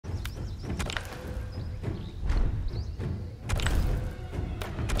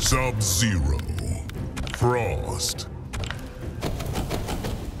Sub-Zero. Frost.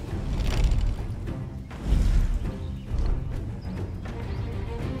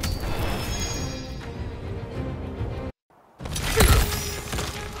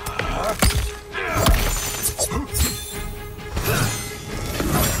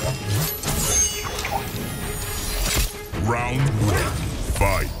 Round one,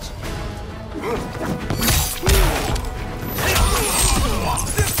 fight.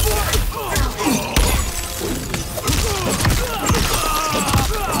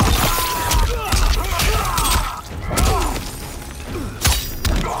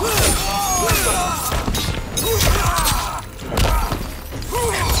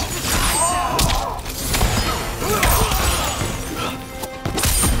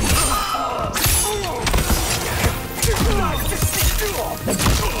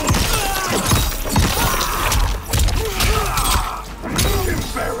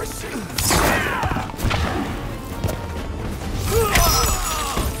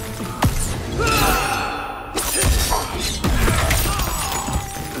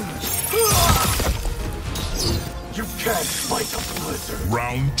 You can't fight a blizzard.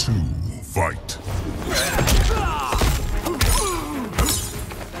 Round two, fight.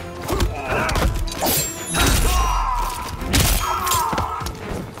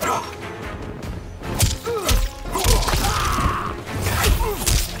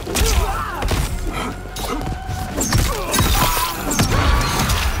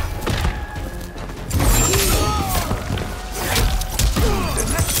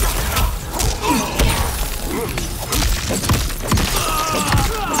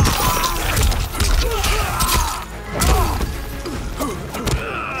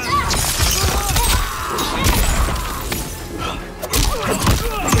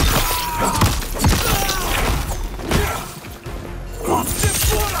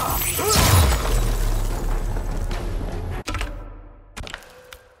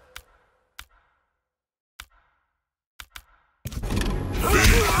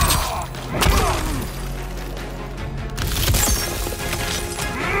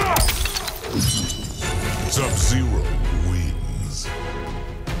 Sub-Zero wins.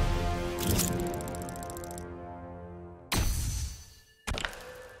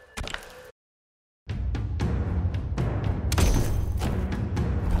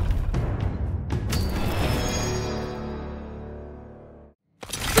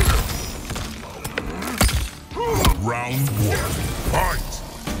 Round one, fight!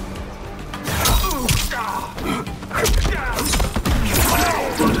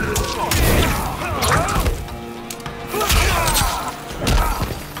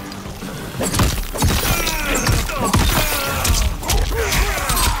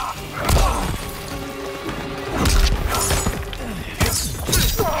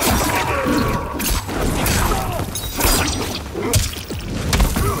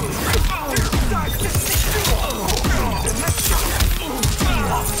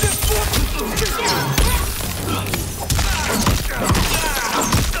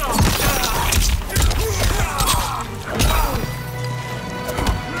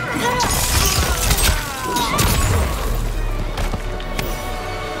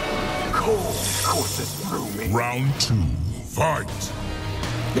 Round two, fight!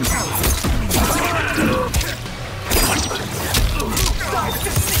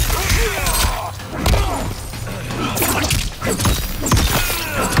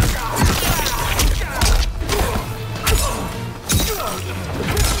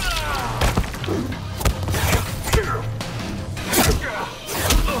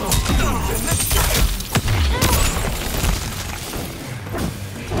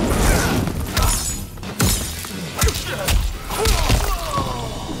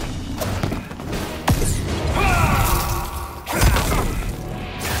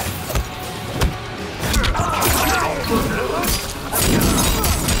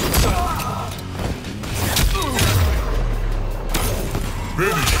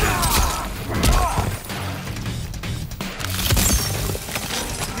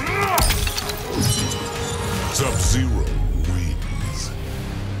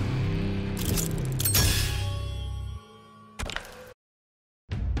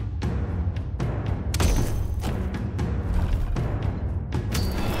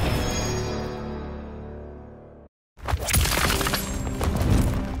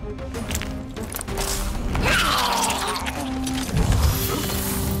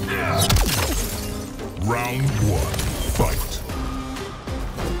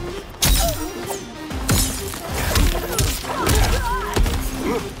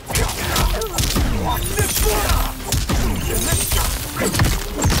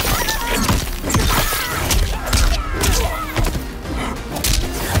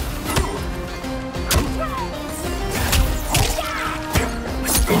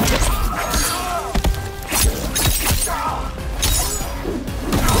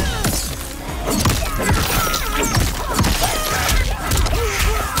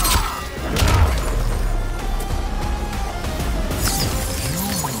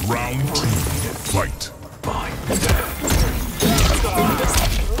 Round 2, fight.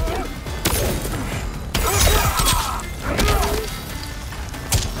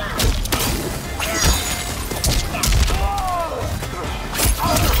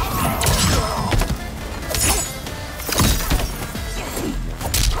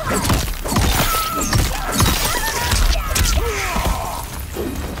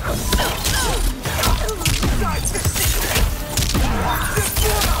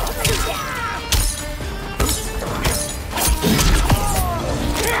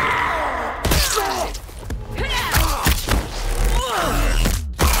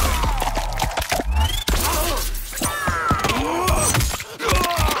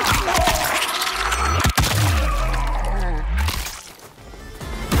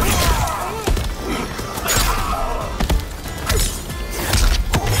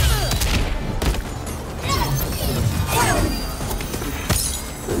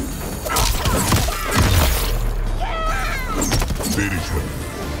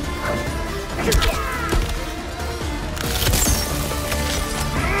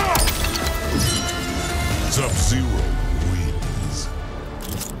 Sub-Zero wins.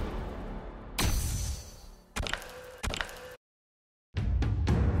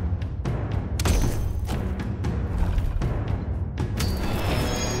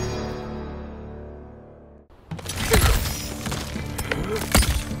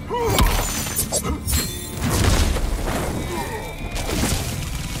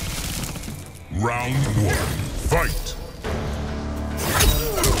 Round 1, fight!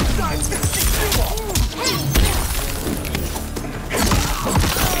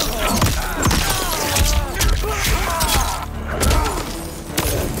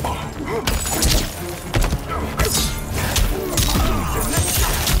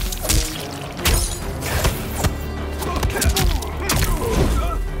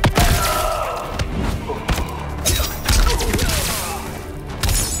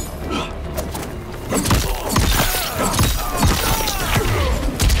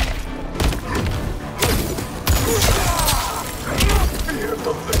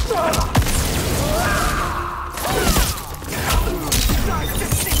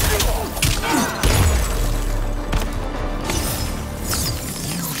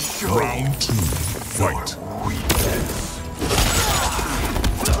 Round 2, fight.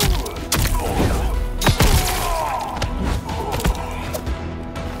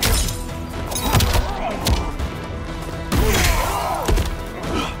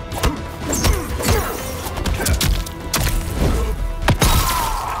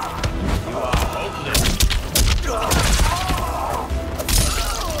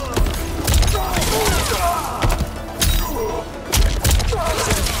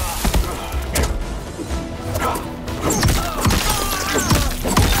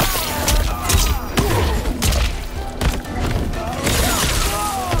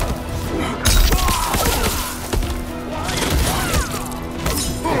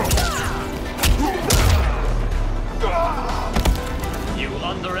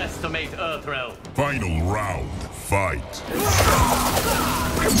 Underestimate Earthrealm. Final round, fight.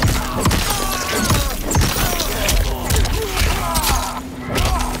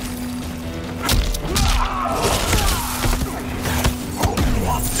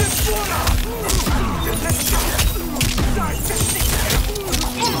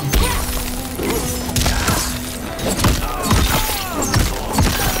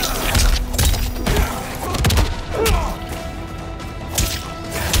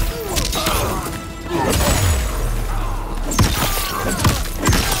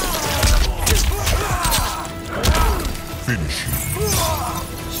 Finish him.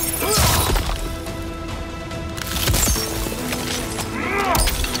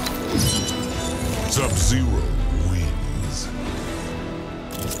 Sub-Zero wins.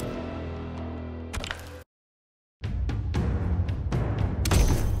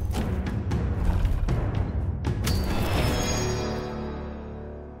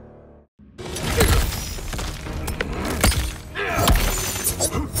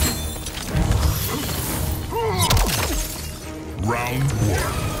 Round 1,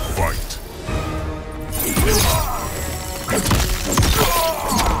 fight.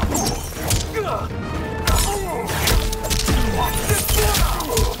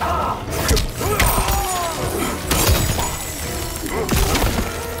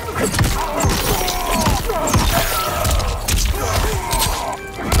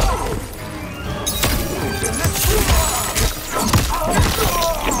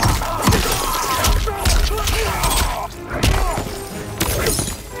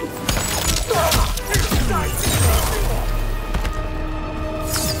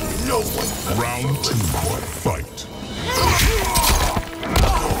 No one. Round 2. Fight.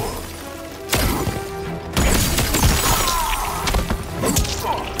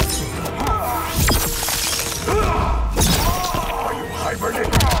 Are you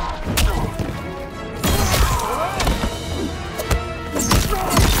hibernating?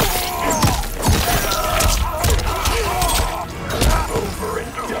 Over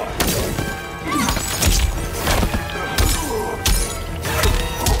and done.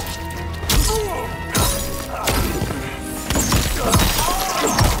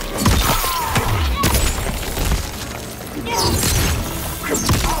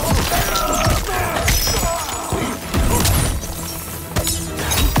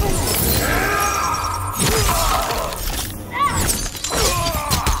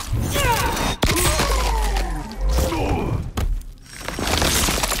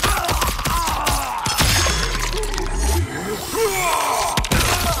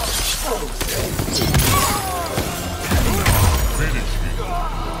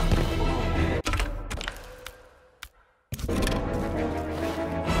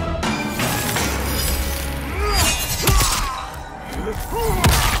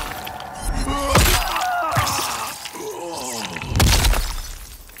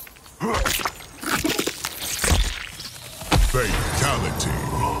 Fatality.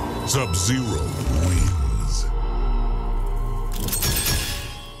 Sub-Zero wins.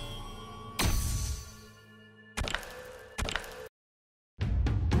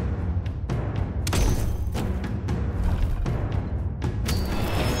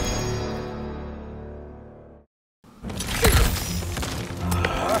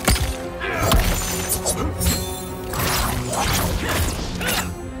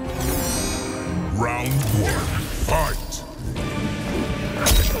 Round 1. Fight!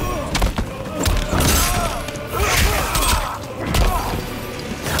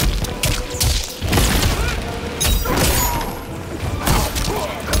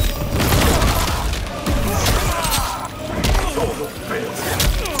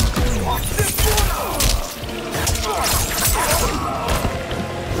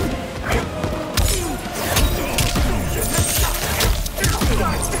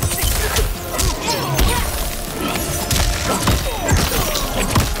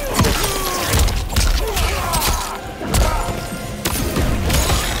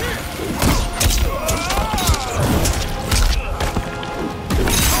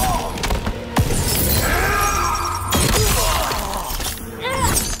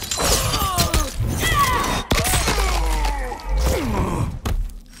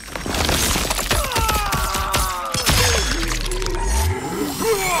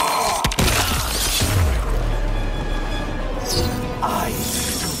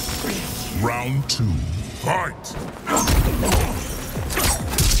 Round 2. Fight!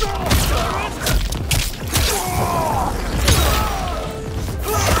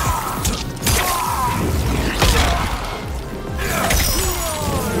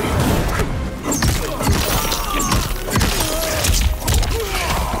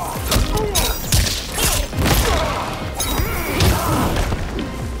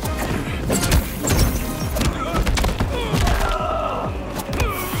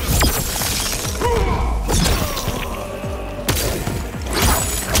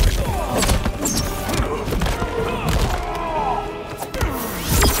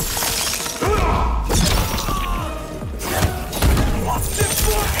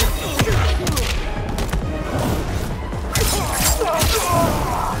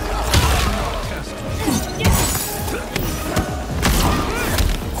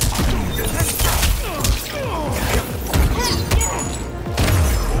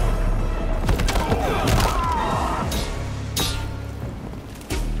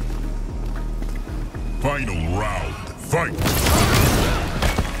 Final round. Fight!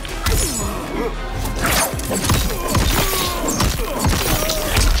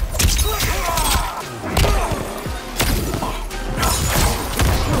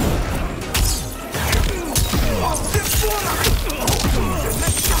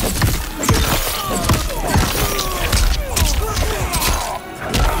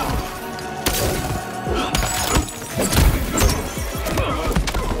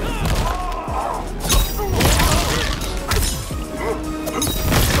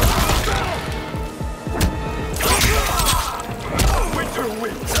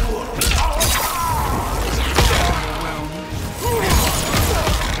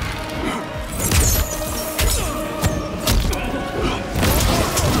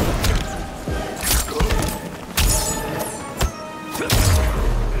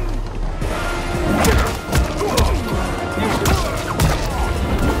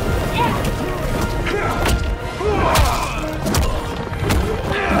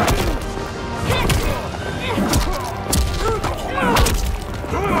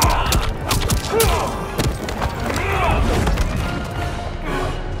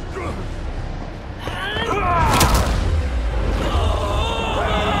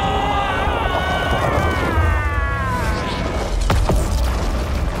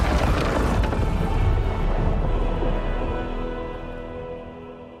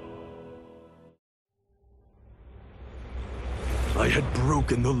 I had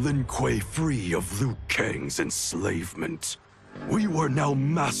broken the Lin Kuei free of Liu Kang's enslavement. We were now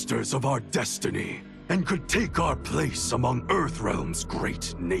masters of our destiny, and could take our place among Earthrealm's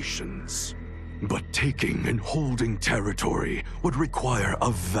great nations. But taking and holding territory would require a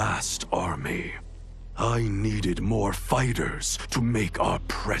vast army. I needed more fighters to make our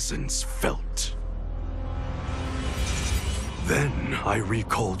presence felt. Then I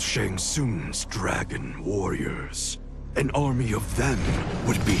recalled Shang Tsung's dragon warriors. An army of them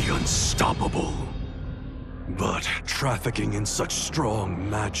would be unstoppable. But trafficking in such strong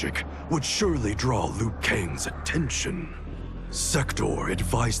magic would surely draw Liu Kang's attention. Sector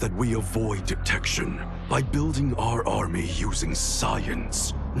advised that we avoid detection by building our army using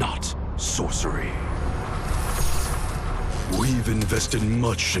science, not sorcery. We've invested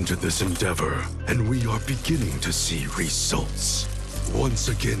much into this endeavor, and we are beginning to see results. Once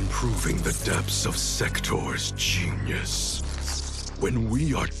again proving the depths of Sector's genius. When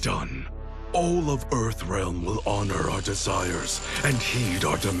we are done, all of Earthrealm will honor our desires and heed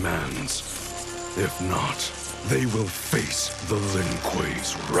our demands. If not, they will face the Lin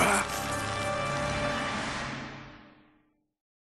Kuei's wrath.